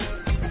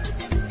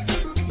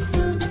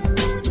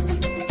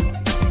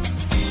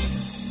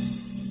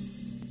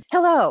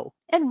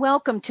and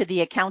welcome to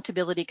the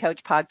Accountability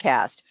Coach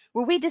podcast,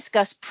 where we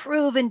discuss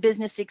proven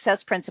business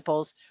success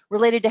principles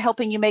related to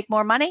helping you make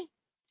more money,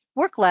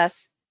 work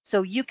less,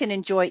 so you can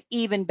enjoy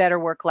even better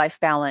work-life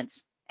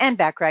balance. And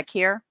Backrack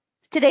here.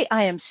 Today,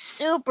 I am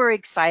super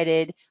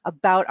excited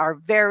about our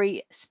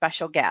very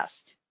special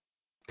guest.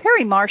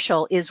 Perry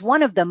Marshall is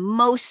one of the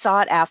most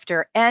sought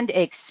after and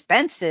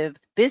expensive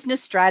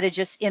business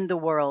strategists in the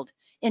world.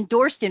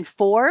 Endorsed in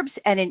Forbes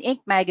and in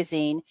Inc.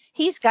 magazine,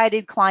 he's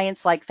guided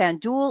clients like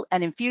FanDuel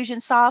and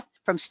Infusionsoft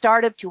from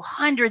startup to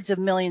hundreds of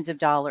millions of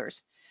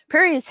dollars.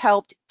 Perry has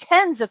helped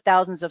tens of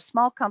thousands of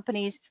small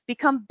companies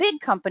become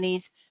big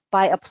companies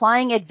by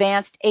applying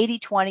advanced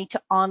 80-20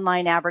 to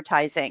online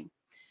advertising.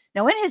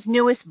 Now, in his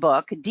newest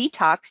book,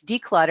 Detox,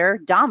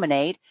 Declutter,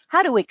 Dominate,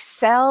 How to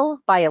Excel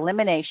by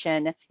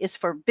Elimination, is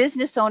for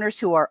business owners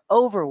who are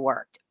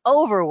overworked,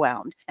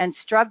 overwhelmed, and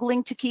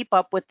struggling to keep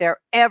up with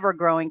their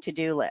ever-growing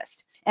to-do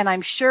list. And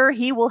I'm sure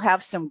he will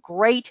have some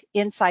great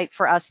insight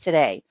for us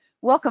today.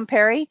 Welcome,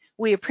 Perry.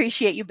 We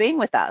appreciate you being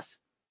with us.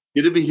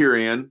 Good to be here,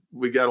 Ann.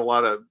 We got a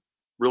lot of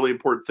really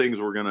important things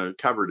we're going to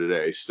cover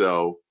today,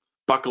 so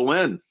buckle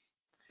in.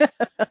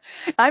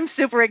 I'm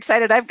super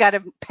excited. I've got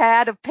a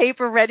pad of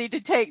paper ready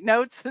to take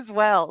notes as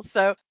well.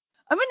 So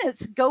I'm going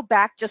to go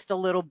back just a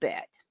little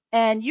bit.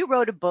 And you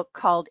wrote a book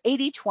called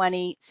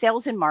 80-20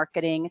 Sales and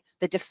Marketing,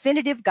 the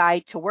Definitive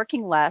Guide to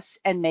Working Less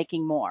and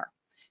Making More.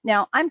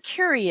 Now, I'm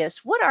curious,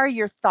 what are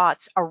your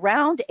thoughts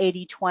around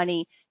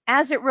 80-20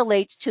 as it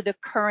relates to the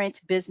current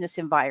business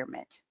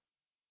environment?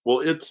 Well,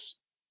 it's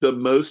the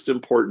most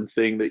important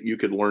thing that you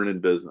could learn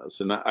in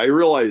business. And I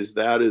realize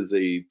that is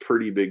a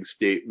pretty big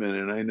statement.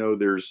 And I know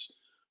there's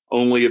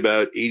only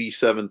about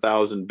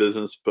 87,000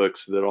 business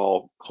books that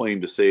all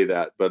claim to say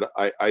that, but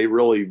I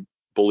really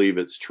believe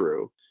it's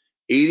true.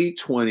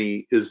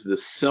 80-20 is the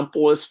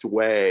simplest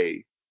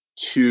way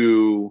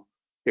to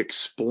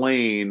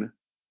explain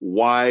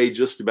why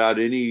just about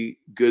any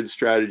good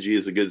strategy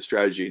is a good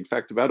strategy. In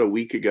fact, about a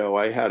week ago,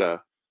 I had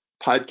a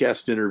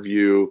podcast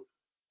interview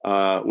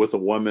with a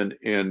woman,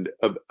 and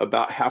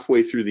about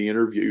halfway through the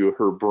interview,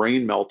 her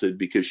brain melted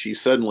because she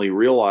suddenly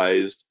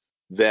realized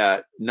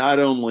that not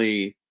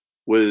only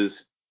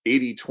was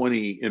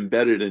 80-20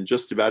 embedded in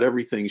just about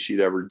everything she'd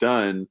ever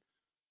done,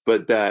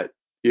 but that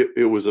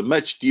it was a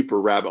much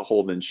deeper rabbit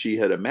hole than she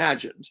had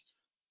imagined.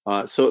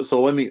 So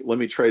let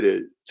me try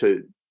to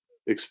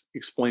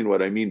explain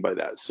what I mean by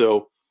that.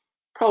 So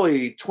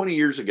probably 20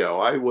 years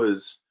ago, I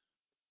was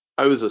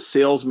a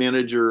sales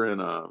manager in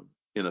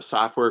a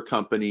software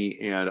company,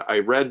 and I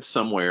read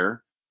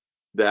somewhere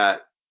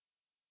that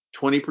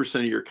 20%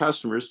 of your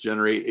customers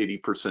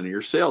generate 80% of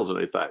your sales. And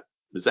I thought,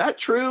 is that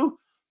true?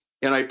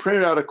 And I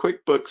printed out a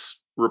QuickBooks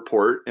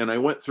report and I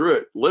went through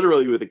it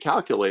literally with a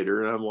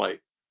calculator, and I'm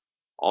like,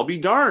 I'll be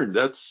darned,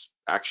 that's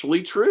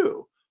actually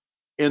true.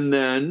 And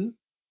then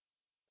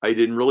I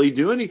didn't really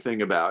do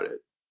anything about it.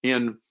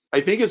 And I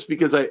think it's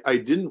because I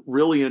didn't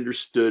really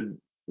understood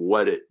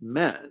what it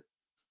meant.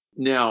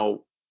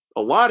 Now,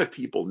 a lot of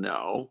people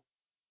know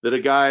that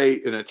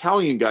an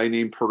Italian guy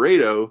named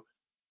Pareto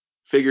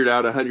figured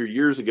out 100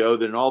 years ago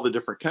that in all the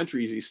different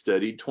countries he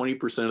studied,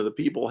 20% of the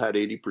people had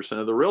 80%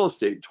 of the real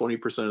estate,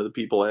 20% of the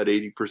people had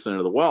 80%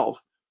 of the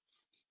wealth.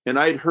 And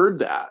I'd heard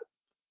that.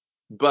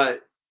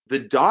 But the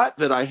dot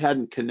that I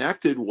hadn't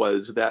connected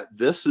was that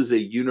this is a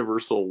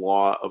universal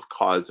law of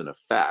cause and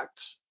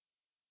effect.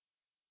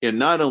 And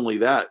not only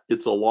that,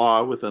 it's a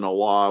law within a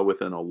law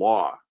within a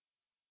law.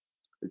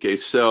 Okay,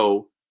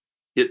 so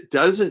it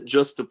doesn't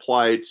just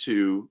apply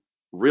to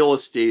real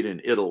estate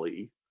in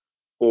Italy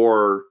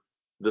or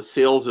the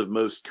sales of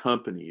most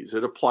companies.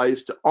 It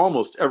applies to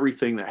almost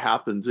everything that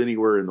happens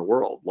anywhere in the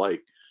world.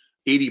 Like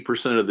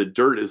 80% of the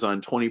dirt is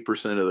on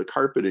 20% of the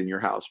carpet in your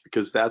house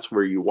because that's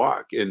where you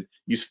walk. And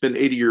you spend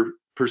 80%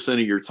 of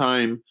your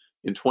time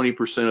in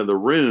 20% of the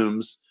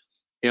rooms,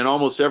 and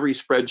almost every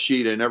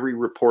spreadsheet and every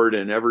report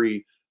and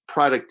every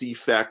product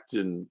defect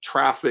and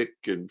traffic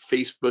and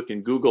Facebook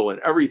and Google and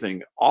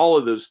everything, all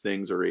of those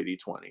things are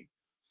 80-20.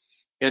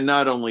 And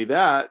not only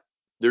that,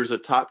 there's a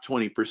top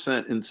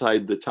 20%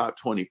 inside the top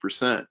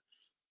 20%,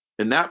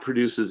 and that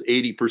produces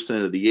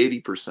 80% of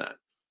the 80%.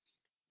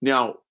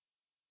 Now,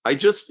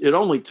 it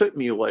only took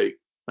me like,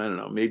 I don't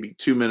know, maybe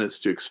 2 minutes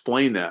to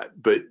explain that,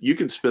 but you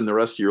can spend the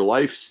rest of your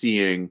life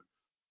seeing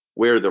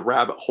where the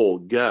rabbit hole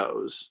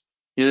goes.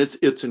 And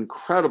it's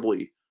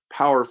incredibly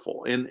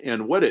powerful.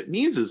 And what it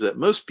means is that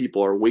most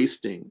people are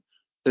wasting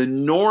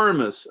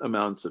enormous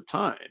amounts of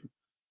time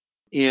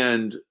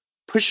and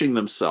pushing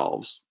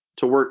themselves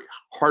to work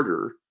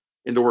harder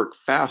and to work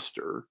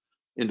faster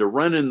and to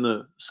run in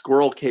the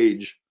squirrel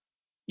cage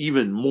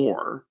even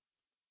more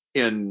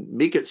and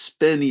make it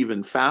spin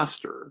even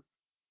faster.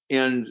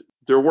 And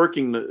they're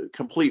working the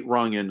complete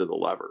wrong end of the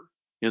lever.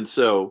 And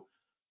so,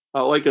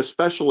 like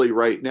especially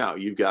right now,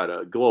 you've got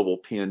a global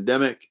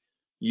pandemic.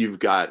 You've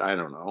got, I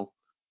don't know,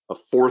 a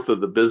fourth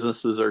of the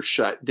businesses are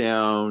shut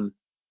down.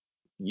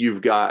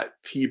 You've got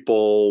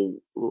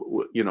people,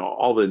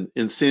 all the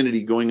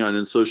insanity going on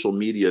in social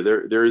media.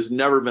 There has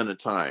never been a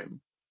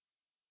time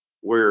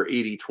where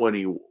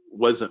 80-20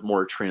 wasn't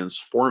more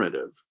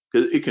transformative,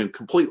 because it can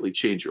completely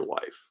change your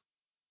life.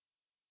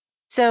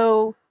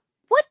 So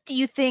what do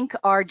you think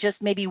are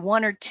just maybe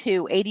one or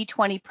two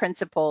 80/20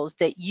 principles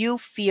that you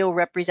feel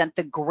represent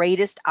the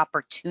greatest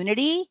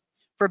opportunity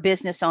for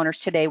business owners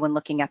today when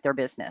looking at their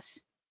business?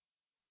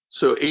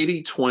 So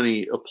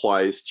 80/20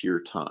 applies to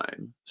your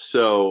time.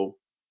 So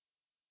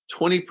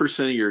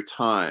 20% of your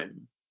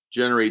time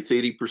generates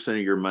 80%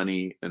 of your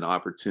money and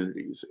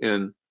opportunities.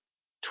 And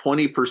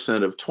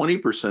 20% of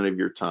 20% of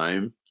your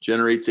time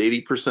generates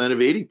 80%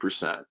 of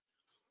 80%.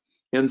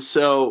 And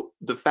so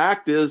the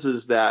fact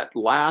is that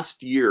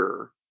last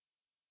year,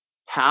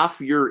 half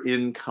your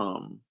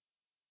income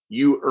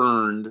you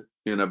earned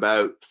in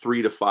about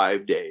 3 to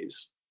 5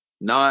 days,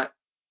 not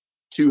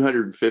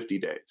 250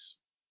 days,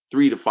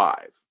 3 to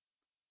 5.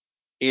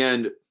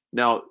 And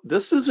now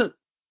this isn't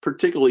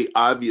particularly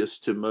obvious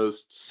to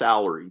most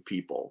salary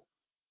people.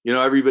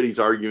 Everybody's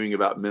arguing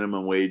about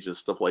minimum wage and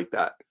stuff like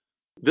that.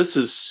 This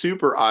is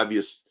super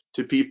obvious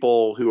to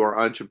people who are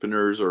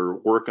entrepreneurs or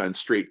work on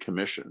straight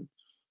commission.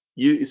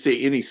 You say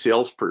any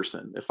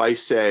salesperson, if I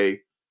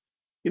say,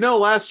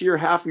 last year,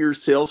 half of your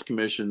sales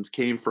commissions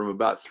came from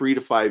about 3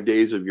 to 5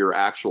 days of your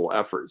actual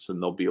efforts.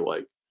 And they'll be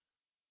like,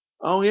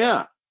 oh,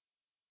 yeah,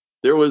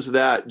 there was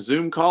that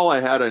Zoom call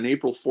I had on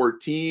April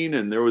 14,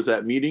 and there was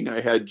that meeting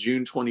I had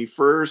June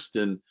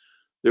 21st, and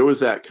there was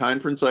that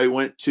conference I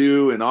went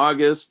to in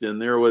August, and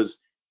there was,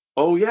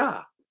 oh,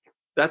 yeah,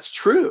 that's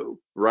true,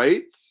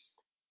 right?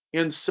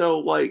 And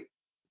so,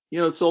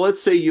 so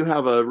let's say you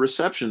have a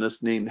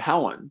receptionist named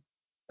Helen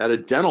at a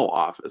dental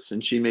office,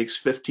 and she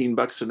makes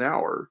 $15 an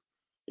hour,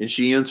 and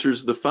she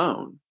answers the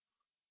phone.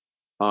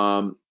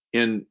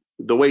 And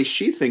the way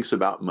she thinks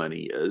about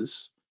money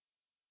is,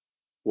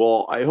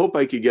 well, I hope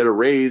I could get a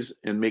raise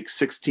and make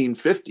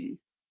 $16.50.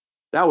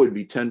 That would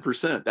be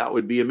 10%. That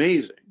would be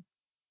amazing.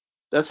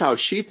 That's how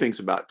she thinks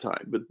about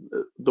time. But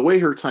the way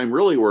her time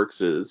really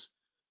works is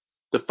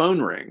the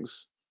phone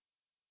rings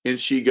and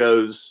she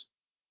goes,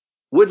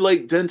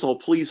 Woodlake Dental,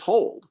 please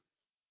hold.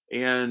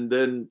 And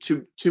then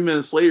two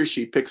minutes later,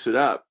 she picks it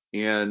up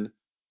and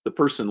the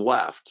person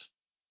left.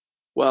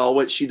 Well,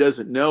 what she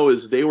doesn't know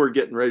is they were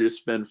getting ready to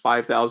spend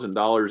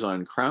 $5,000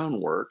 on crown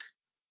work,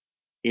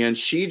 and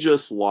she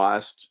just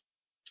lost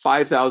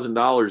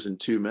 $5,000 in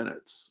 2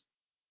 minutes.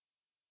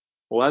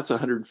 Well, that's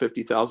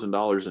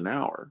 $150,000 an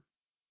hour.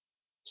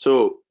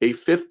 So a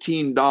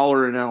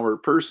 $15 an hour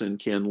person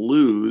can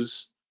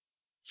lose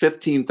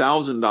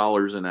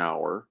 $15,000 an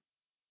hour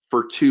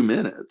for 2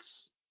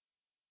 minutes.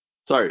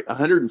 Sorry,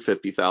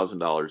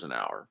 $150,000 an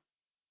hour,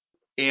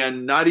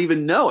 and not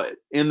even know it.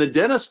 And the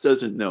dentist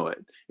doesn't know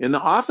it. And the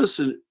office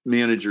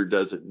manager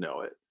doesn't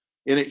know it.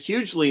 And it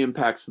hugely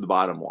impacts the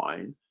bottom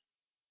line.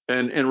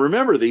 And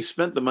remember, they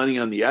spent the money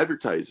on the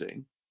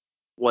advertising.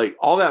 Like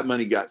all that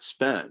money got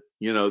spent.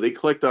 They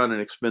clicked on an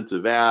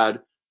expensive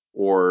ad,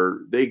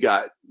 or they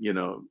got,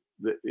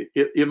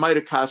 it might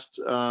have cost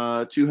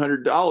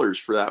 $200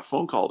 for that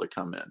phone call to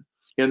come in.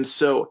 And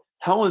so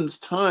Helen's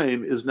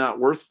time is not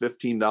worth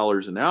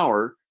 $15 an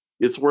hour.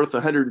 It's worth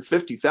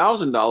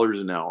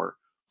 $150,000 an hour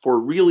for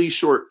really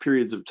short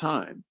periods of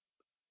time.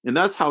 And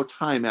that's how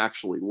time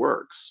actually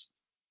works.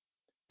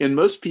 And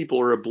most people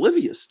are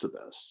oblivious to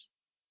this.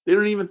 They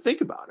don't even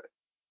think about it.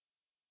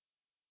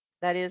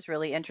 That is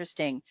really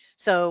interesting.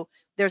 So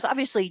there's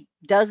obviously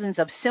dozens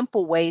of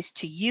simple ways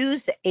to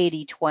use the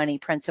 80/20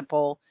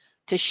 principle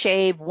to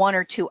shave 1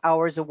 or 2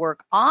 hours of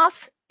work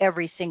off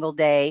every single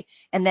day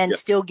and then Yeah.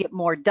 still get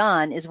more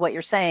done, is what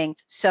you're saying.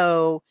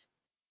 So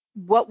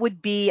what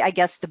would be, I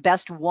guess, the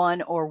best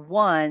one or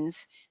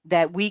ones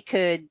that we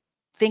could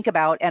think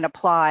about and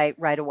apply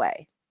right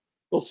away?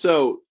 Well,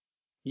 so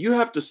you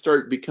have to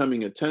start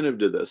becoming attentive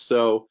to this.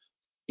 So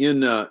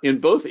in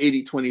both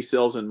 80/20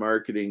 Sales and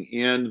Marketing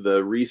and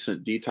the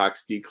recent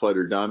Detox,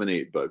 Declutter,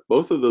 Dominate book,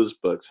 both of those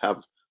books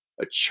have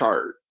a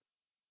chart,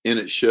 and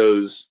it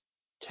shows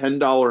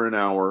 $10 an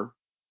hour,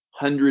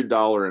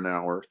 $100 an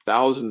hour,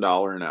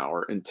 $1,000 an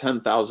hour, and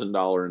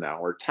 $10,000 an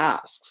hour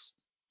tasks.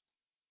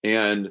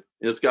 And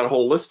it's got a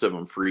whole list of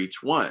them for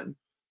each one.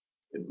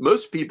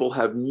 Most people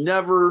have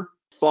never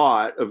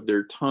thought of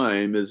their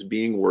time as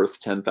being worth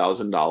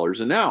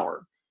 $10,000 an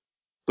hour.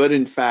 But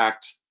in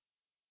fact,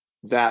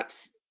 that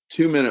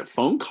 2-minute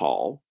phone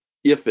call,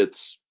 if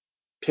it's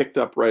picked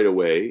up right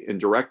away and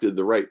directed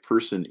the right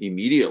person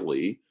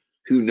immediately,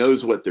 who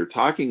knows what they're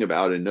talking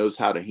about and knows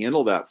how to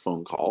handle that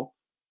phone call,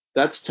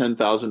 that's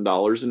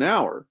 $10,000 an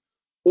hour.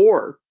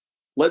 Or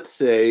let's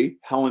say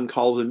Helen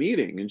calls a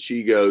meeting and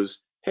she goes,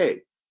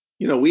 hey,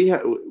 we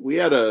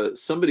had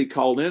somebody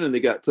called in and they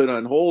got put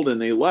on hold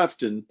and they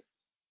left, and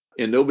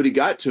nobody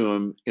got to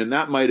them, and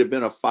that might have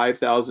been a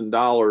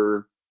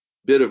 $5,000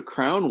 bit of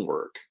crown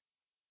work.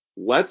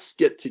 Let's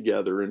get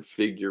together and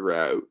figure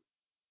out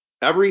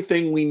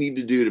everything we need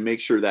to do to make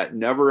sure that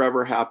never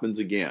ever happens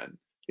again.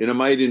 And it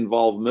might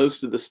involve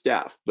most of the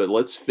staff, but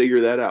let's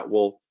figure that out.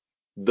 Well,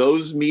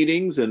 those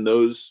meetings and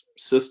those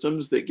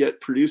systems that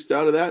get produced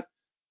out of that,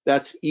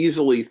 that's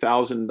easily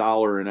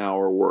 $1,000 an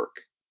hour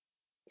work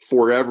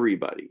for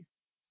everybody.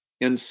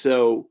 And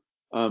so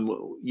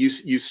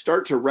you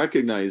start to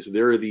recognize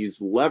there are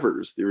these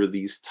levers, there are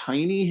these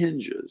tiny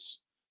hinges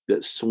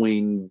that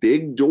swing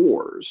big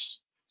doors,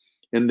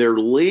 and they're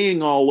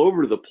laying all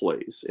over the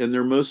place, and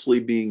they're mostly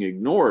being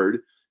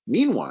ignored.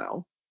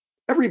 Meanwhile,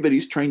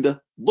 everybody's trying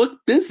to look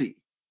busy.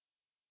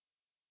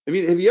 I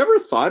mean, have you ever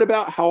thought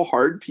about how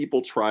hard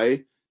people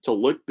try to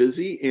look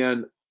busy?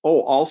 And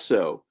oh,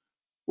 also,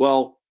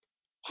 well,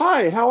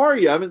 hi, how are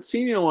you? I haven't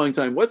seen you in a long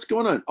time. What's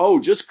going on? Oh,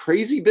 just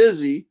crazy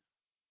busy.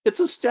 It's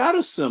a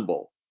status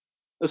symbol,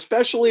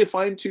 especially if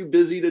I'm too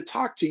busy to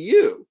talk to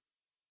you.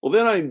 Well,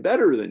 then I'm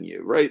better than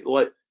you, right?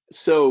 Like,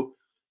 so,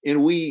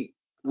 and we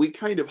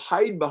kind of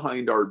hide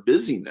behind our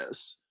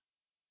busyness,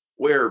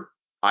 where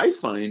I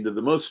find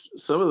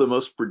some of the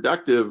most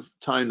productive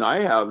time I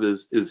have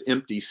is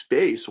empty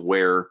space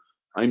where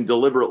I'm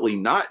deliberately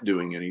not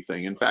doing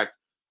anything. In fact,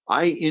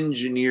 I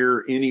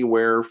engineer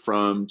anywhere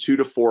from 2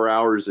 to 4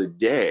 hours a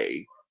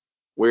day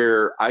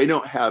where I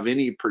don't have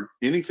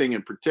anything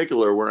in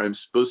particular where I'm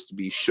supposed to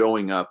be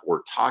showing up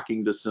or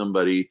talking to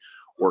somebody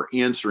or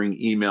answering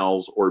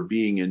emails or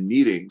being in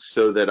meetings,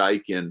 so that I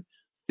can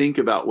think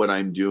about what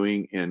I'm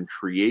doing and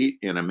create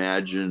and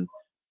imagine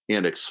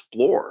and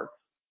explore.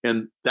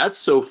 And that's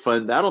so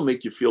fun. That'll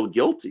make you feel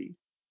guilty.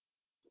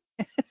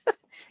 Yeah,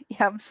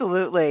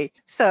 absolutely.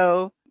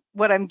 So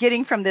what I'm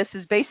getting from this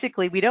is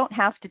basically we don't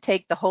have to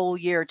take the whole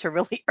year to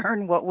really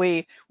earn what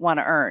we want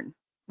to earn.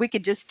 We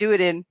could just do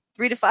it in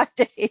 3 to 5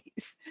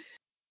 days.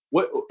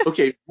 What were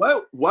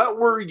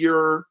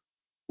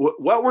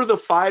the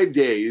 5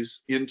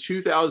 days in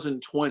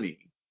 2020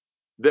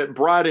 that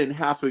brought in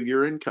half of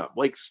your income?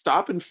 Like,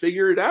 stop and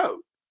figure it out.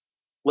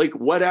 Like,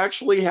 what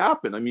actually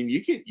happened? I mean,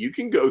 you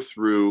can go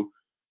through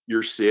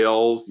your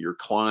sales, your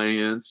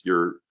clients,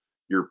 your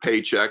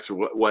paychecks, or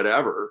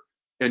whatever,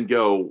 and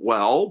go,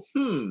 well,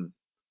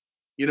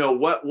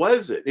 what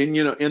was it? And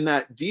in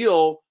that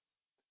deal,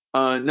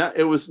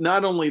 it was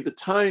not only the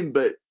time,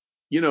 but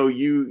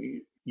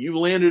you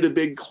landed a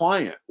big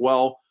client.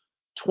 Well,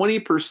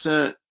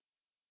 20%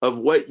 of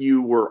what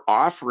you were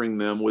offering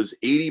them was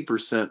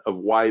 80% of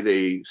why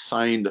they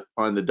signed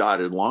on the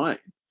dotted line.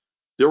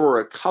 There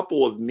were a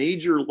couple of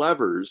major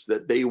levers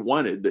that they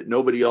wanted that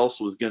nobody else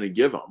was going to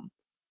give them,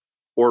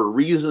 or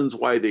reasons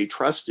why they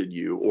trusted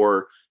you,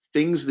 or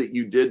things that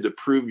you did to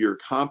prove your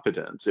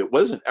competence. It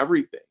wasn't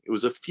everything, it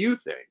was a few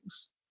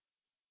things.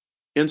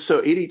 And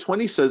so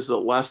 80/20 says that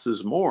less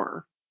is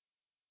more.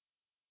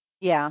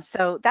 Yeah,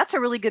 so that's a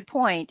really good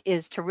point,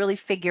 is to really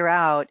figure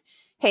out,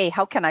 hey,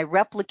 how can I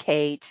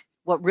replicate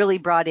what really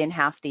brought in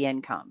half the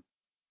income?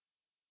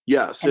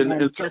 Yes, And and then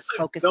sometimes just you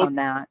focus don't on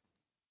that.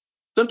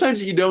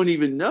 sometimes you don't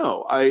even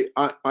know.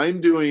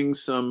 I'm doing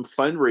some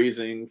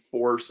fundraising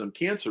for some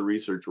cancer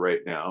research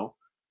right now,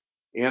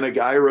 and a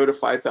guy wrote a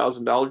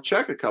 $5,000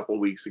 check a couple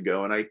weeks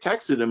ago, and I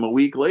texted him a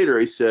week later.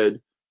 I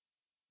said,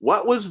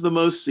 what was the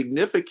most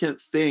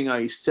significant thing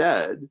I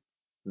said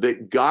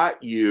that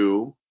got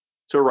you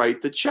to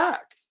write the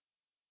check?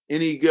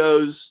 And he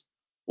goes,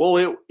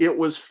 well, it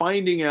was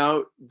finding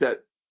out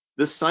that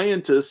the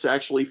scientists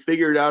actually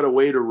figured out a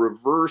way to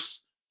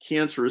reverse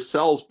cancerous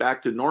cells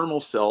back to normal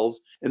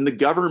cells, and the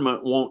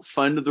government won't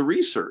fund the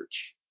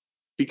research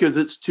because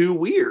it's too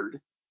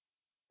weird.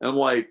 And I'm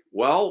like,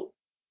 well,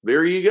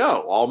 there you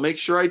go. I'll make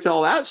sure I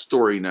tell that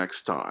story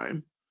next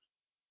time.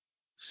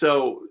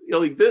 So,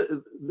 like,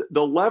 the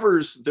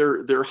levers,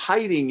 they're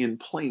hiding in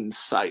plain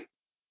sight,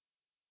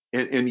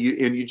 and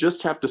you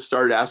just have to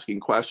start asking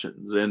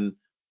questions. And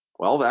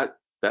well, that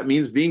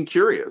means being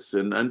curious,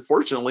 and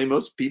unfortunately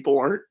most people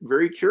aren't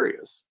very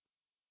curious.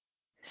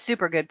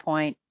 Super good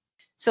point.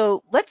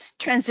 So let's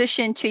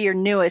transition to your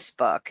newest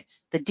book,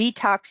 The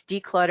Detox,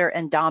 Declutter,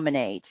 and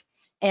Dominate.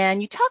 And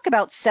you talk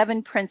about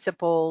 7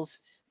 principles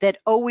that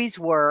always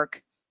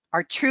work,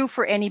 are true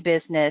for any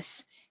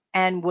business,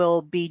 and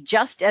will be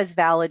just as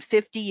valid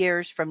 50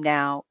 years from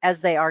now as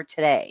they are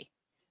today.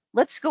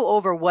 Let's go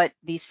over what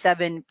these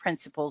 7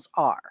 principles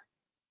are.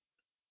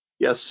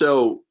 Yeah,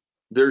 so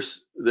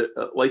there's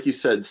like you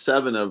said,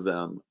 7 of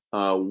them.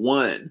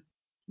 One,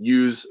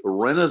 use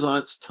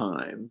Renaissance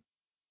time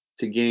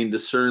to gain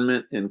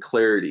discernment and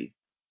clarity.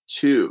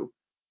 2,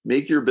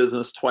 make your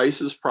business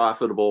twice as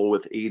profitable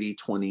with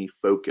 80/20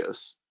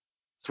 focus.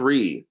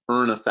 3,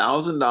 earn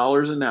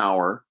 $1,000 an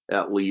hour,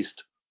 at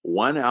least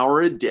 1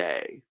 hour a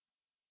day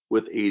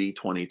with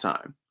 80/20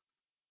 time.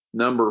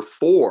 Number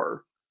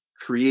 4,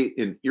 create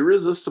an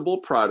irresistible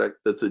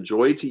product that's a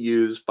joy to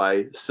use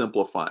by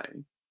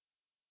simplifying.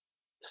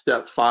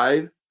 Step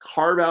 5,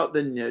 carve out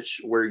the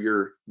niche where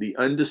you're the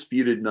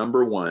undisputed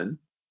number one,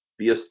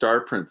 be a star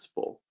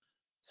principal.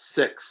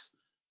 6,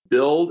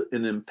 build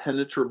an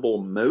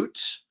impenetrable moat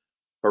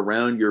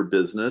around your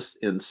business.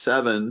 And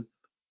 7,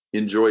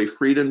 enjoy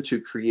freedom to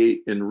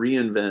create and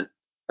reinvent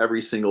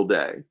every single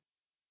day.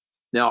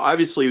 Now,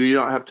 obviously, we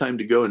don't have time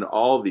to go into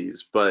all of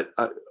these, but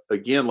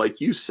again, like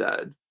you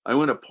said, I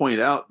want to point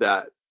out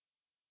that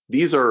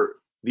these are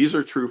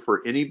true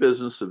for any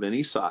business of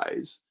any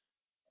size.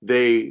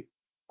 They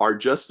are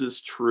just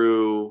as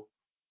true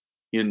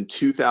in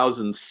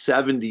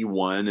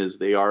 2071 as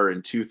they are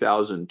in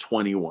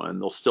 2021.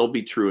 They'll still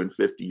be true in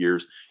 50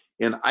 years.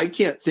 And I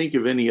can't think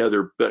of any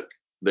other book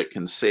that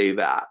can say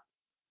that.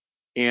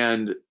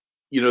 And,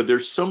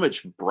 there's so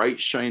much bright,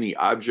 shiny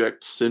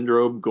object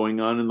syndrome going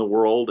on in the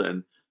world.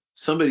 And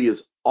somebody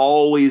is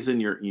always in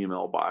your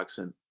email box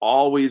and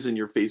always in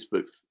your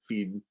Facebook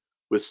feed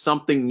with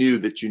something new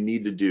that you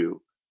need to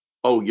do.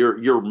 Oh,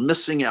 you're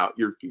missing out.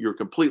 You're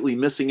completely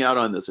missing out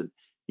on this. And,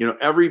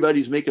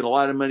 everybody's making a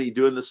lot of money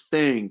doing this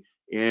thing.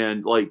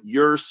 And like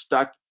you're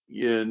stuck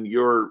in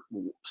your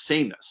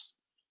sameness.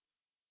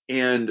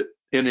 And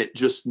it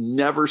just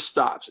never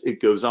stops.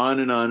 It goes on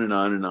and on and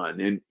on and on.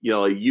 And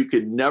you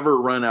could never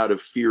run out of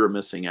fear of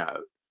missing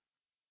out.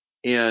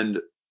 And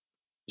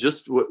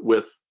just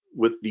with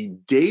the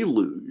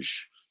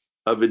deluge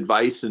of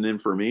advice and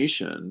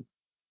information,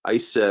 I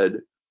said,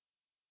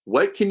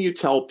 what can you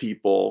tell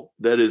people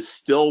that is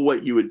still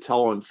what you would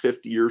tell them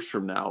 50 years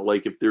from now?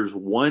 Like if there's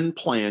one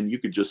plan you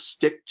could just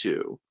stick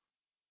to,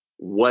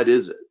 what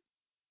is it?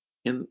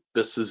 And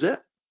this is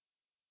it.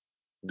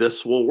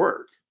 This will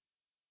work.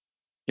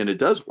 And it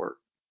does work.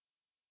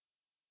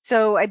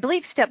 So I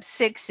believe step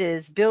 6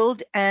 is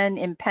build an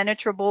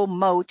impenetrable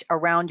moat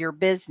around your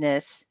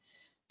business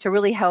to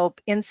really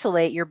help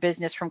insulate your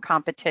business from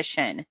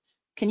competition.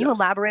 Can you Yes.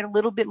 elaborate a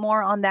little bit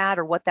more on that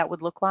or what that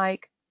would look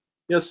like?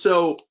 Yeah,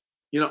 so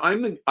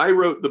I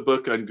wrote the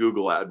book on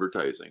Google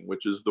advertising,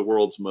 which is the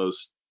world's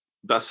most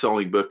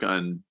best-selling book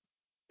on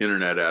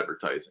internet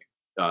advertising.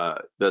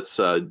 That's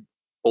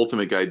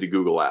Ultimate Guide to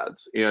Google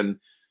Ads. And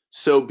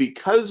so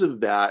because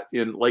of that,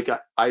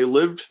 I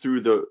lived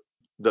through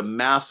the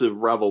massive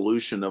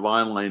revolution of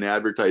online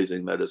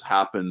advertising that has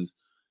happened.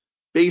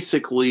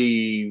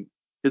 Basically,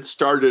 it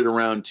started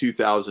around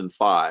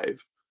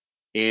 2005,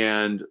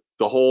 and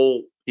the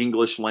whole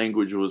English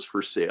language was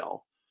for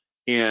sale.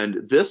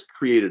 And this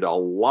created a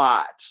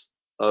lot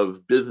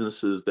of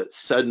businesses that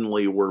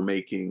suddenly were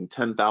making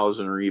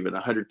 $10,000 or even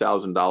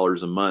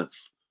 $100,000 a month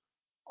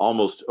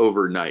almost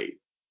overnight.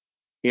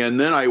 And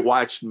then I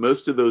watched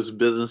most of those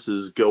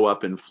businesses go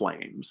up in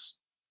flames.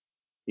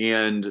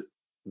 And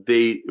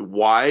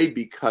why?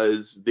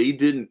 Because they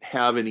didn't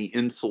have any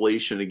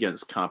insulation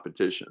against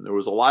competition. There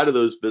was a lot of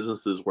those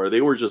businesses where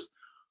they were just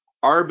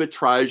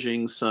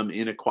arbitraging some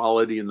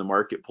inequality in the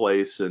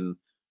marketplace and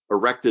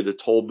erected a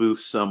toll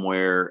booth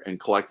somewhere and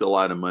collected a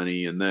lot of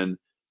money. And then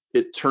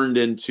it turned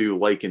into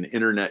like an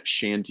internet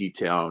shanty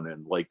town,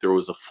 and like there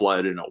was a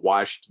flood and it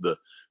washed the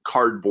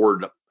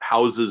cardboard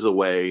houses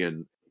away.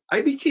 And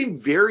I became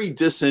very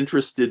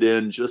disinterested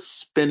in just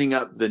spinning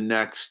up the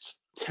next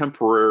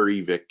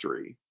temporary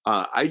victory.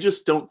 I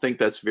just don't think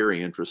that's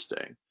very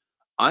interesting.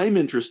 I'm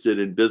interested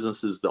in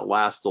businesses that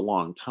last a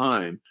long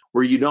time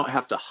where you don't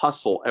have to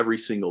hustle every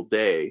single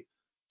day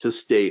to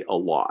stay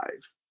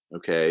alive.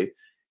 Okay.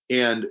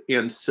 And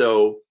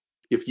so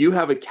if you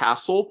have a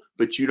castle,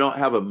 but you don't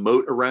have a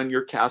moat around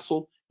your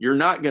castle, you're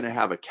not going to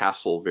have a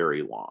castle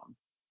very long.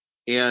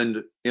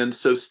 And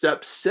so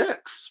step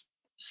 6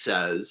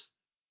 says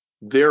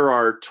there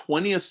are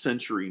 20th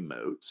century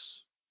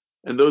moats.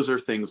 And those are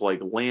things like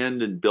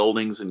land and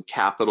buildings and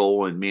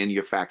capital and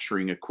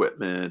manufacturing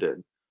equipment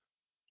and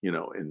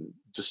and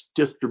just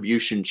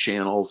distribution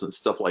channels and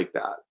stuff like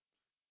that.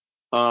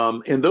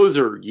 And those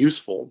are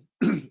useful.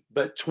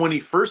 But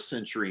 21st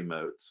century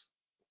moats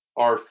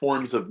are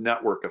forms of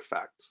network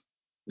effect.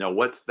 Now,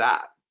 what's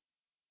that?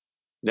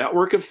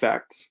 Network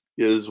effect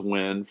is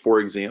when, for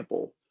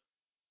example,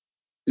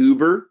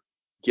 Uber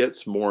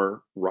gets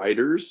more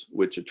riders,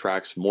 which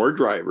attracts more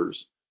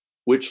drivers,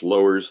 which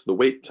lowers the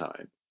wait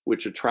time,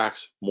 which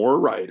attracts more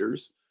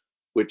riders,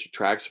 which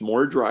attracts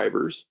more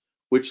drivers,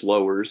 which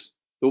lowers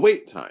the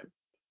wait time.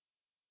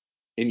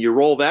 And you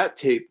roll that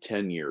tape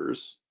 10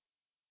 years,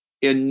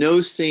 and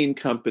no sane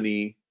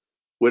company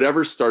would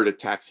ever start a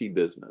taxi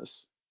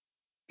business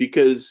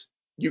because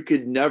you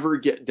could never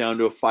get down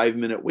to a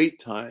 5-minute wait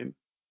time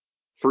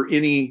for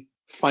any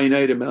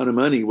finite amount of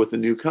money with a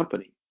new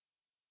company.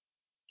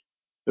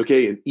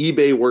 Okay, and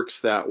eBay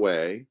works that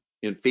way,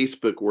 and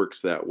Facebook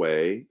works that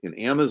way, and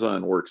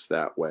Amazon works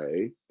that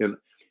way. And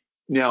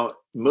now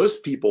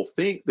most people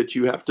think that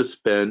you have to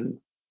spend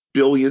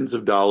billions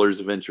of dollars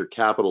of venture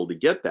capital to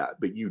get that,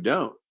 but you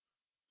don't.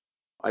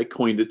 I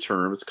coined a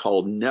term, it's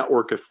called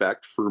network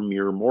effect for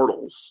mere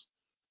mortals.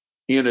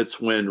 And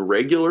it's when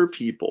regular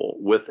people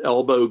with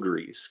elbow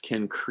grease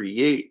can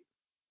create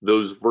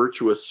those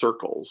virtuous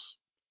circles.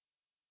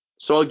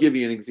 So I'll give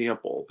you an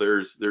example.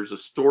 There's a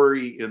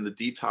story in the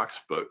Detox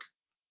book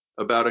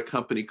about a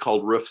company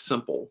called Roof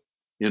Simple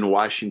in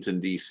Washington,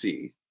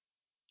 D.C.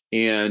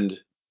 And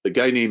a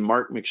guy named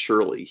Mark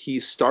McShirley, he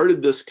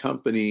started this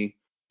company.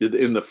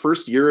 In the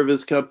first year of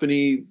his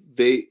company,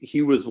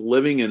 he was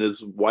living in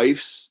his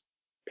wife's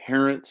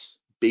parents'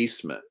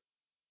 basement,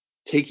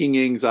 taking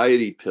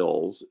anxiety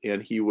pills,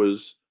 and he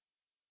was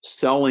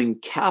selling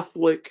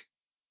Catholic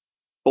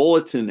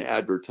bulletin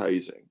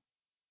advertising.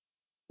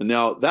 And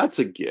now that's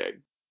a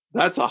gig.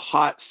 That's a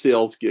hot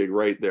sales gig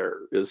right there,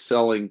 is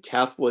selling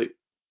Catholic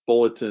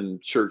bulletin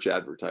church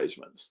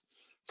advertisements.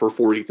 for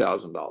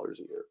 $40,000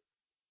 a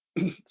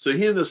year. So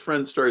he and his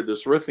friend started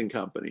this roofing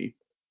company,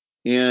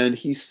 and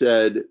he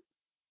said,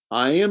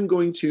 I am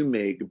going to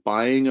make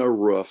buying a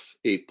roof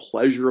a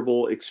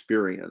pleasurable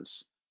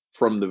experience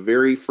from the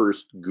very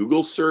first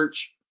Google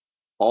search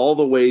all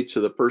the way to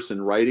the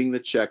person writing the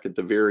check at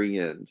the very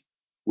end,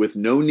 with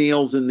no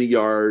nails in the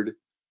yard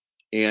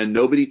and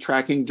nobody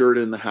tracking dirt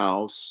in the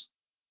house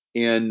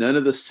and none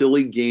of the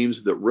silly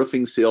games that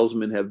roofing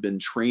salesmen have been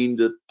trained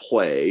to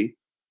play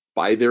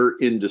by their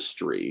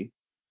industry.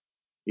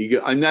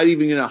 I'm not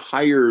even going to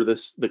hire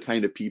the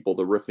kind of people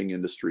the roofing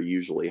industry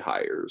usually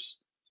hires.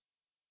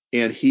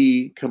 And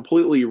he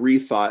completely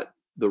rethought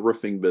the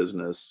roofing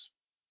business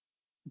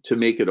to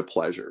make it a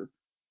pleasure.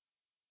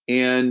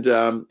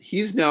 And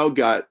he's now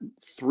got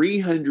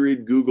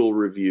 300 Google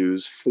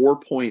reviews,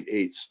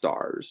 4.8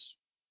 stars.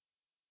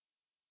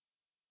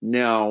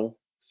 Now,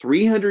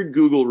 300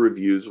 Google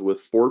reviews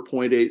with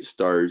 4.8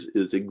 stars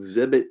is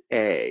exhibit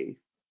A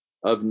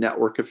of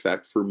network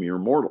effect for mere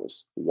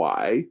mortals.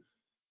 Why?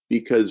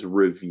 Because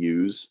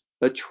reviews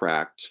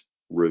attract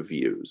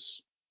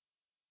reviews.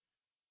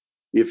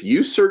 If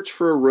you search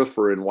for a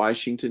roofer in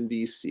Washington,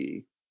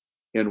 D.C.,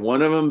 and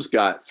one of them's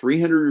got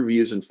 300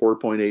 reviews and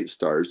 4.8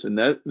 stars, and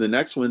that the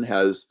next one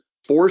has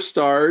 4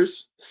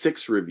 stars,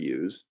 6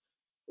 reviews,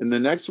 and the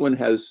next one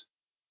has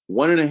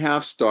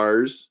 1.5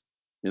 stars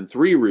and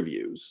 3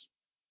 reviews,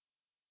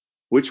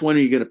 which one are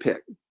you going to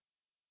pick?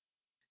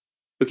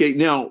 Okay,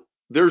 now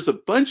there's a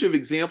bunch of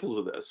examples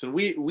of this, and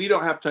we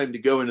don't have time to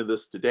go into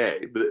this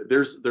today, but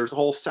there's a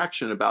whole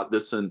section about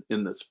this in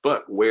this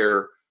book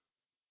where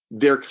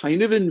they're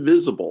kind of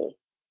invisible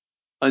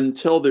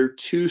until they're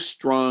too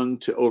strong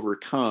to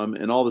overcome,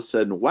 and all of a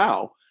sudden,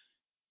 wow,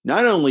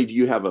 not only do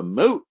you have a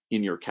moat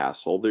in your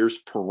castle, there's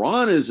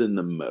piranhas in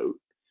the moat,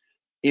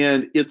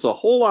 and it's a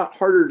whole lot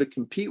harder to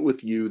compete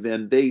with you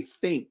than they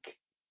think.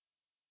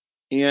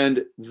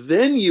 And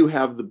then you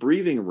have the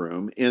breathing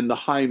room and the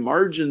high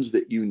margins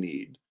that you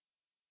need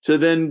to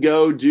then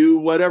go do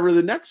whatever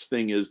the next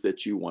thing is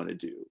that you want to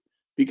do.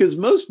 Because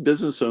most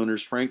business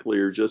owners, frankly,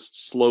 are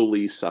just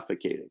slowly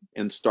suffocating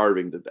and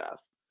starving to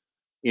death.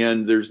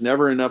 And there's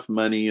never enough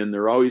money, and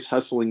they're always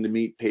hustling to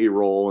meet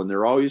payroll, and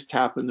they're always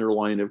tapping their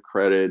line of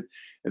credit,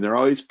 and they're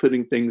always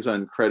putting things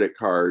on credit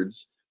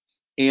cards.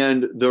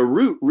 And the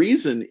root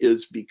reason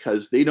is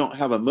because they don't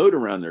have a moat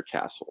around their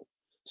castle.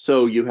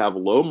 So you have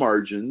low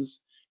margins,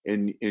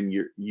 and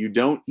you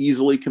don't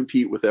easily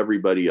compete with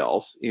everybody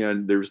else,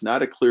 and there's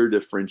not a clear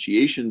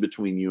differentiation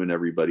between you and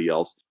everybody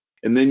else.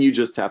 And then you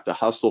just have to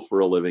hustle for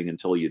a living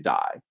until you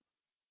die.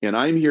 And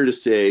I'm here to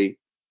say,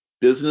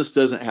 business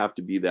doesn't have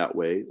to be that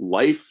way.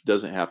 Life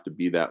doesn't have to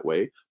be that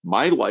way.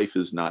 My life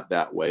is not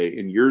that way,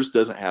 and yours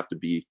doesn't have to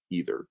be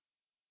either.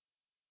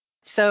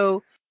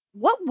 So,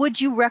 what would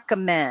you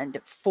recommend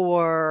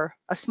for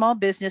a small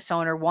business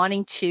owner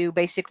wanting to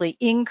basically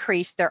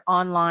increase their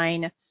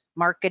online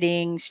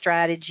marketing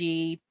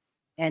strategy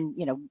and,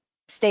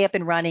 stay up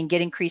and running,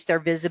 increase their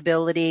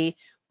visibility?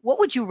 What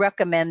would you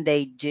recommend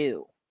they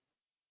do?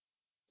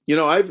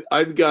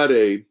 I've got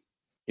an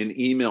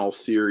email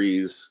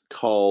series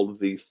called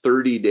the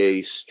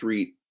 30-Day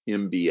Street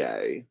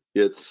MBA.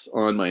 It's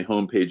on my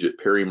homepage at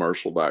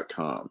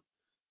perrymarshall.com.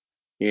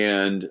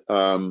 And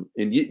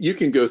you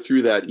can go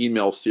through that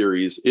email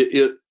series.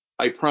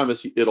 I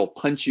promise you, it'll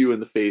punch you in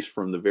the face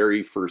from the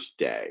very first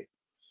day.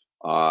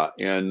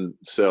 And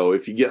so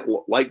if you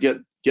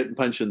getting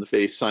punched in the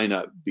face, sign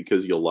up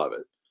because you'll love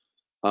it.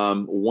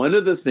 One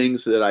of the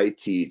things that I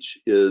teach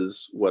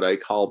is what I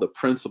call the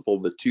principle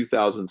of the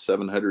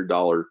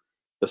 $2,700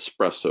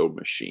 espresso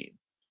machine.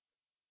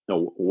 Now,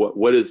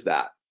 what is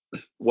that?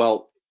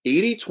 Well,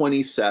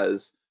 80/20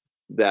 says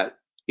that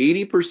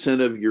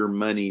 80% of your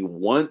money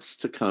wants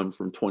to come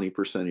from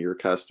 20% of your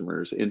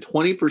customers, and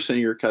 20% of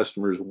your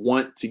customers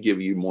want to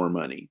give you more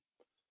money.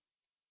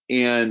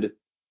 And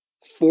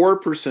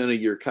 4%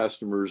 of your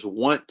customers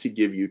want to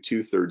give you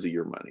 2/3 of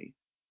your money.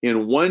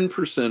 And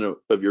 1%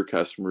 of your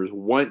customers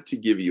want to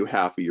give you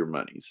half of your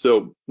money.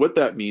 So what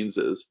that means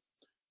is,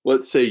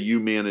 let's say you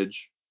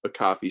manage a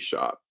coffee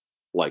shop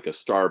like a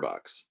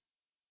Starbucks,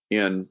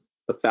 and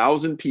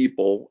 1,000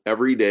 people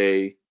every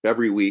day,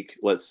 every week,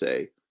 let's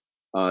say,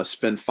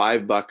 spend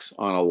 $5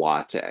 on a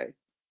latte.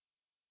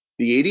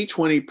 The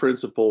 80/20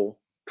 principle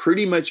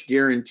pretty much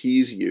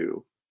guarantees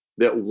you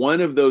that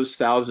one of those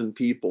 1,000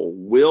 people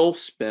will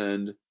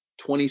spend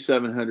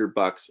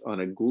 $2,700 on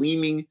a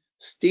gleaming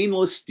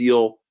stainless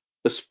steel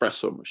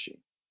espresso machine,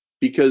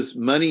 because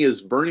money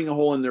is burning a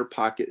hole in their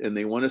pocket and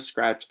they want to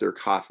scratch their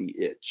coffee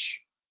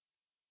itch.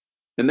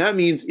 And that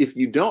means if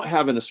you don't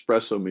have an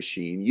espresso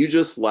machine, you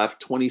just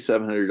left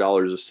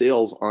 $2,700 of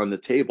sales on the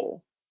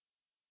table.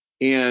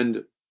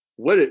 And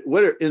what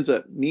it ends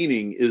up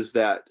meaning is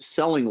that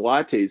selling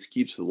lattes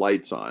keeps the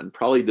lights on,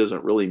 probably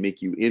doesn't really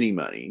make you any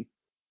money.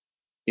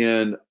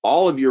 And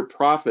all of your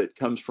profit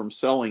comes from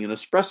selling an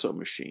espresso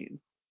machine,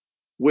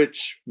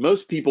 which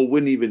most people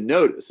wouldn't even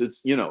notice.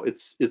 It's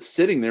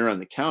sitting there on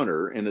the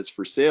counter and it's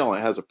for sale and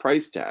it has a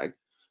price tag.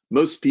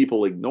 Most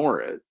people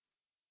ignore it,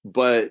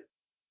 but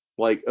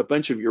Like a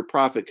bunch of your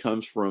profit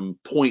comes from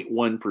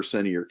 0.1%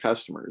 of your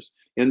customers.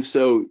 And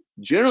so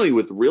generally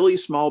with really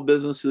small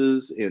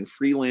businesses and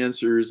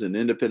freelancers and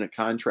independent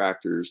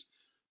contractors,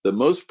 the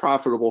most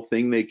profitable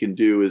thing they can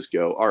do is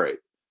go, all right,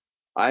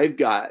 I've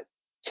got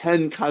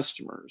 10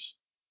 customers.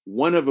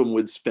 One of them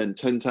would spend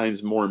 10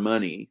 times more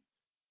money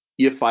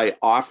if I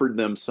offered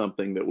them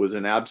something that was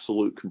an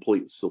absolute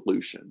complete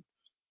solution.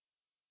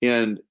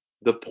 And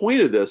the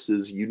point of this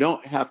is you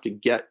don't have to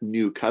get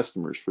new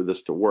customers for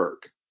this to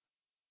work.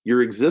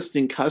 Your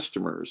existing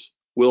customers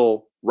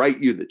will write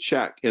you the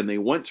check, and they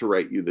want to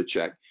write you the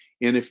check.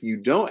 And if you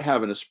don't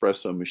have an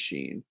espresso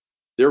machine,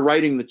 they're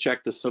writing the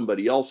check to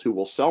somebody else who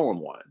will sell them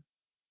one.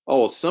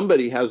 Oh,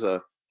 somebody has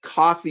a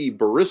coffee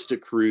barista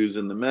cruise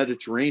in the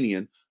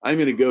Mediterranean. I'm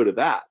going to go to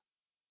that.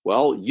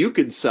 Well, you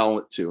could sell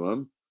it to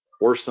them,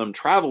 or some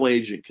travel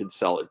agent could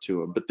sell it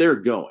to them, but they're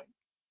going.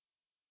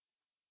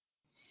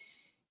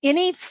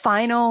 Any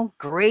final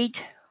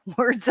great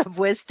words of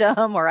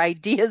wisdom or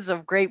ideas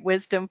of great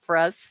wisdom for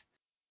us?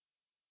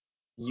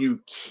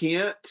 You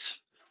can't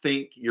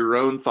think your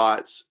own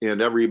thoughts and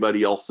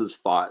everybody else's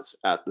thoughts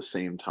at the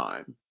same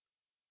time.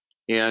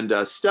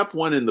 And step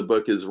one in the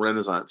book is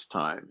Renaissance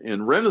time.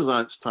 And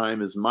Renaissance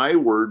time is my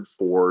word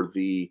for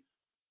the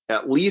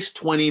at least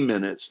 20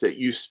 minutes that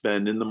you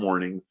spend in the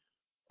morning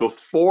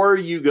before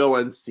you go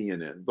on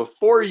CNN,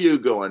 before you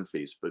go on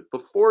Facebook,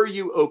 before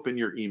you open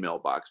your email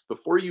box,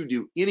 before you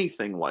do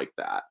anything like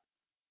that.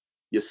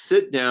 You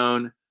sit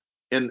down,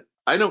 and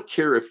I don't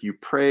care if you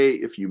pray,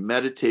 if you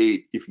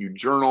meditate, if you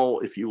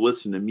journal, if you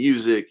listen to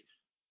music,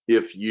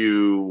 if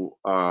you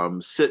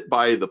sit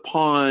by the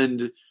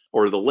pond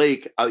or the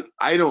lake.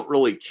 I don't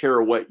really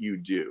care what you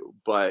do,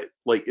 but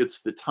like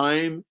it's the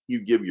time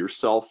you give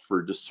yourself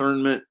for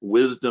discernment,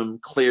 wisdom,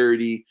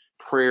 clarity,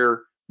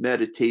 prayer,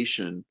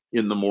 meditation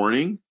in the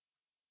morning.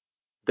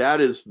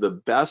 That is the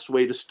best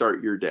way to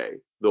start your day.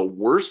 The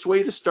worst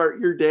way to start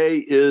your day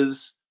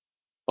is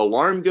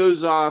alarm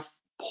goes off,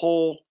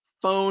 pull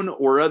phone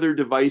or other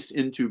device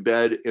into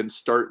bed and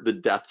start the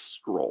death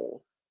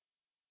scroll.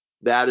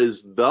 That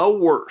is the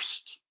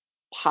worst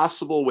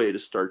possible way to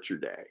start your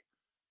day.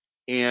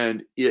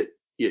 And it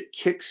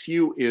kicks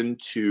you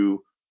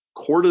into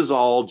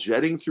cortisol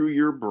jetting through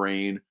your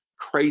brain,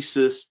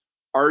 crisis,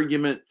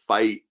 argument,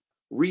 fight,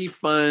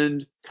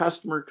 refund,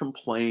 customer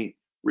complaint,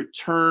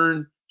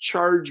 return,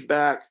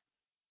 chargeback,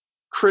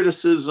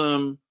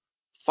 criticism,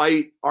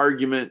 fight,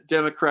 argument,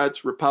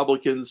 Democrats,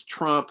 Republicans,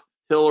 Trump,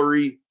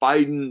 Hillary,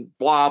 Biden,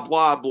 blah,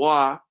 blah,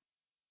 blah.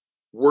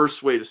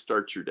 Worst way to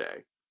start your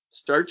day.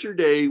 Start your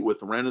day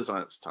with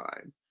Renaissance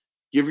time.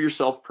 Give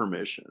yourself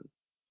permission.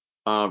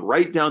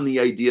 Write down the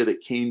idea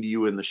that came to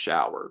you in the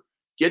shower.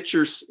 Get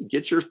your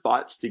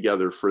thoughts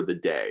together for the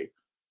day.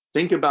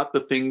 Think about the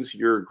things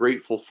you're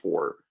grateful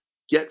for.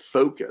 Get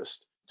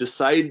focused.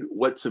 Decide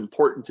what's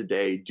important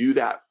today. Do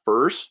that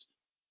first.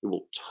 It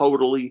will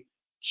totally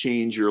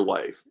change your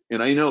life.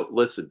 And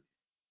listen,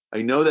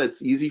 I know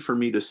that's easy for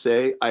me to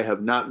say. I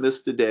have not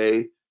missed a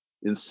day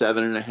in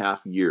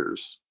 7.5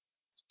 years.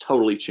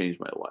 Totally changed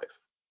my life.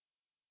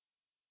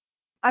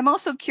 I'm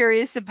also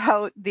curious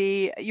about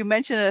you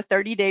mentioned a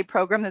 30-day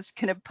program that's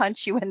going to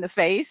punch you in the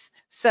face.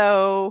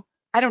 So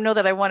I don't know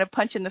that I want to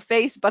punch in the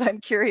face, but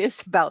I'm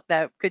curious about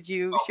that. Could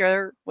you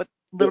share a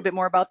little bit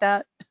more about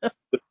that?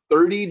 The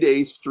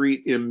 30-day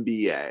street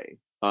MBA.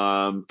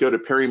 Go to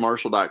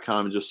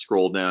perrymarshall.com and just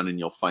scroll down and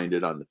you'll find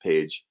it on the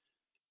page.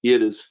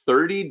 It is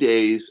 30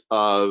 days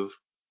of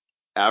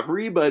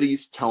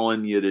everybody's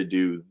telling you to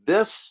do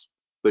this,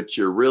 but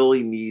you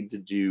really need to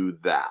do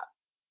that.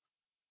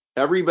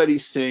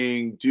 Everybody's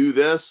saying, do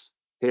this.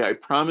 Hey, I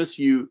promise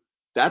you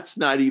that's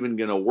not even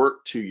going to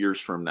work 2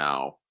 years from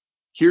now.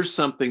 Here's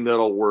something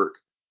that'll work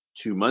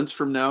 2 months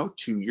from now,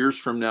 2 years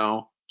from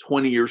now,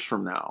 20 years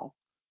from now.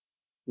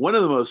 One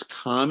of the most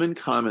common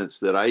comments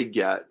that I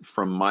get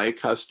from my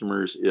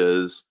customers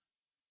is,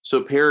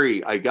 so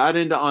Perry, I got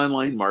into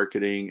online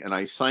marketing and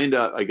I signed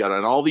up, I got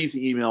on all these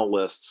email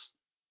lists,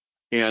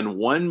 and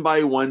one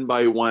by one,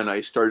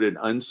 I started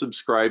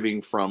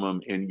unsubscribing from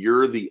them, and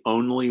you're the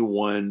only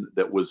one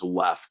that was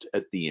left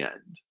at the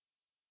end.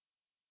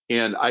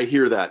 And I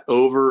hear that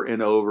over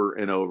and over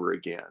and over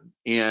again.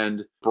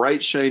 And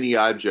bright, shiny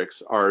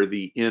objects are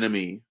the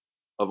enemy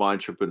of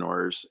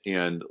entrepreneurs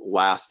and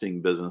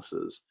lasting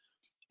businesses.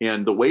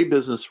 And the way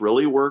business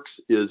really works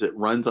is it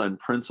runs on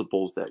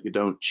principles that you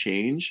don't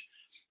change.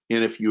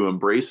 And if you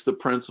embrace the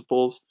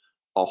principles,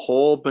 a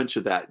whole bunch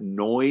of that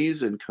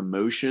noise and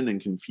commotion and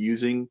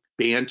confusing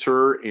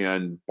banter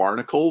and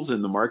barnacles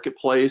in the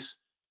marketplace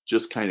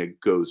just kind of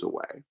goes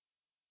away.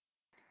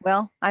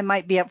 Well, I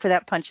might be up for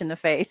that punch in the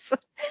face.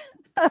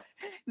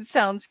 It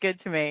sounds good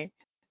to me.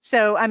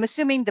 So I'm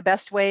assuming the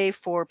best way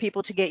for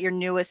people to get your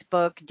newest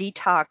book,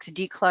 Detox,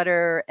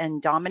 Declutter,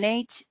 and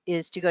Dominate,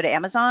 is to go to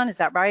Amazon. Is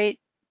that right?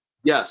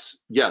 Yes.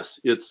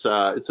 It's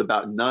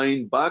about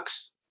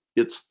 $9.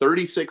 It's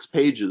 36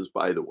 pages,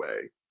 by the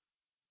way.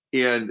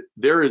 And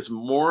there is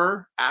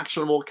more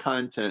actionable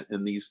content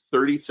in these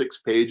 36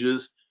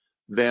 pages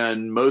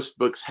than most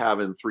books have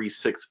in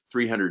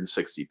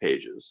 360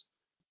 pages.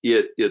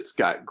 It's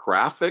got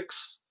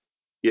graphics.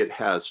 It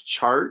has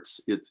charts.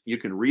 You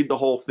can read the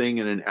whole thing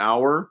in an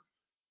hour,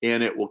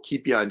 and it will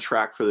keep you on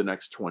track for the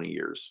next 20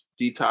 years.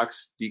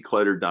 Detox,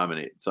 Declutter,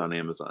 Dominate. It's on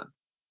Amazon.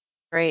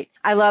 Great.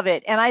 I love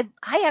it. And I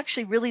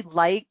actually really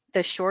like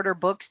the shorter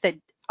books that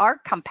are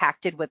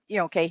compacted with,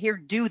 okay, here,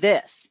 do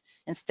this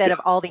instead Yeah.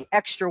 of all the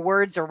extra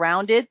words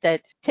around it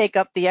that take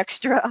up the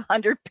extra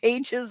 100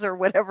 pages or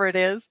whatever it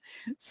is.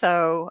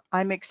 So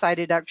I'm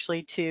excited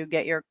actually to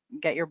get your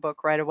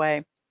book right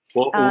away.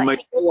 Well, my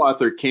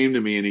co-author came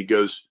to me and he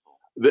goes,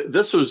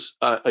 "This was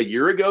a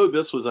year ago.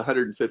 This was a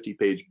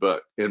 150-page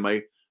book." And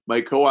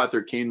my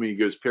co-author came to me and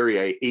he goes, "Perry,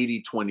 I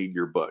 80/20'd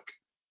your book.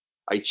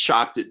 I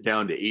chopped it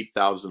down to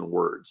 8,000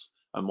 words."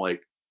 I'm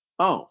like,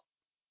 "Oh,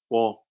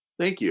 well,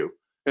 thank you."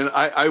 And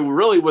I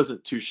really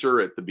wasn't too sure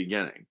at the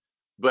beginning,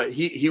 but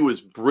he was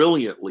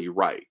brilliantly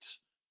right.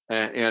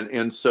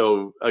 And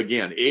so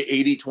again,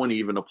 80/20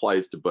 even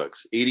applies to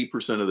books.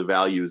 80% of the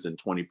value is in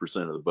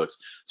 20% of the books.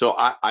 So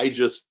I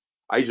just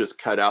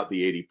cut out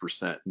the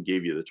 80% and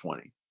gave you the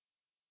 20.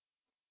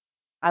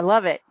 I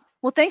love it.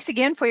 Well, thanks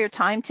again for your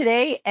time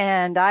today.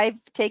 And I've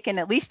taken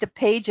at least a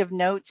page of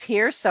notes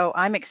here. So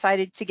I'm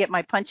excited to get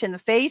my punch in the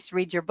face,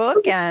 read your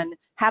book, and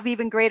have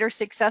even greater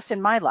success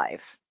in my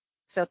life.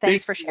 So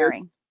thanks Thanks, for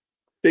sharing.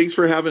 thanks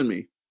for having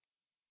me.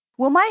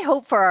 Well, my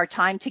hope for our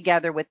time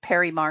together with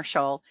Perry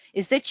Marshall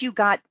is that you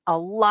got a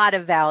lot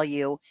of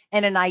value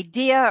and an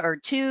idea or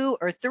two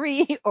or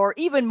three or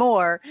even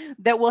more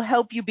that will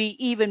help you be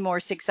even more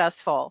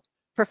successful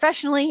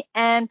professionally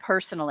and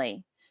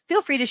personally.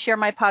 Feel free to share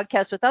my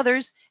podcast with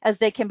others as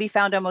they can be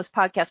found on most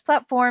podcast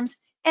platforms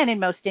and in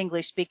most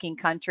English speaking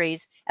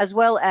countries, as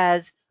well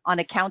as on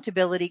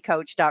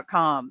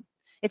accountabilitycoach.com.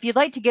 If you'd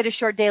like to get a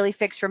short daily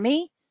fix from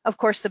me, of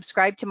course,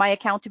 subscribe to my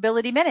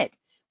Accountability Minute,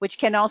 which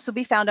can also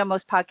be found on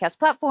most podcast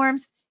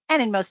platforms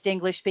and in most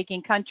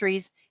English-speaking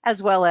countries,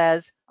 as well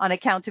as on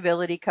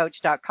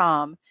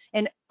accountabilitycoach.com.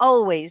 And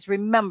always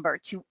remember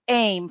to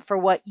aim for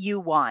what you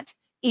want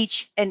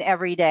each and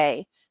every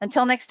day.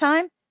 Until next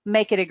time,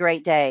 make it a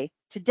great day,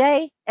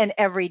 today and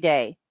every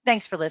day.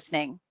 Thanks for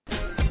listening.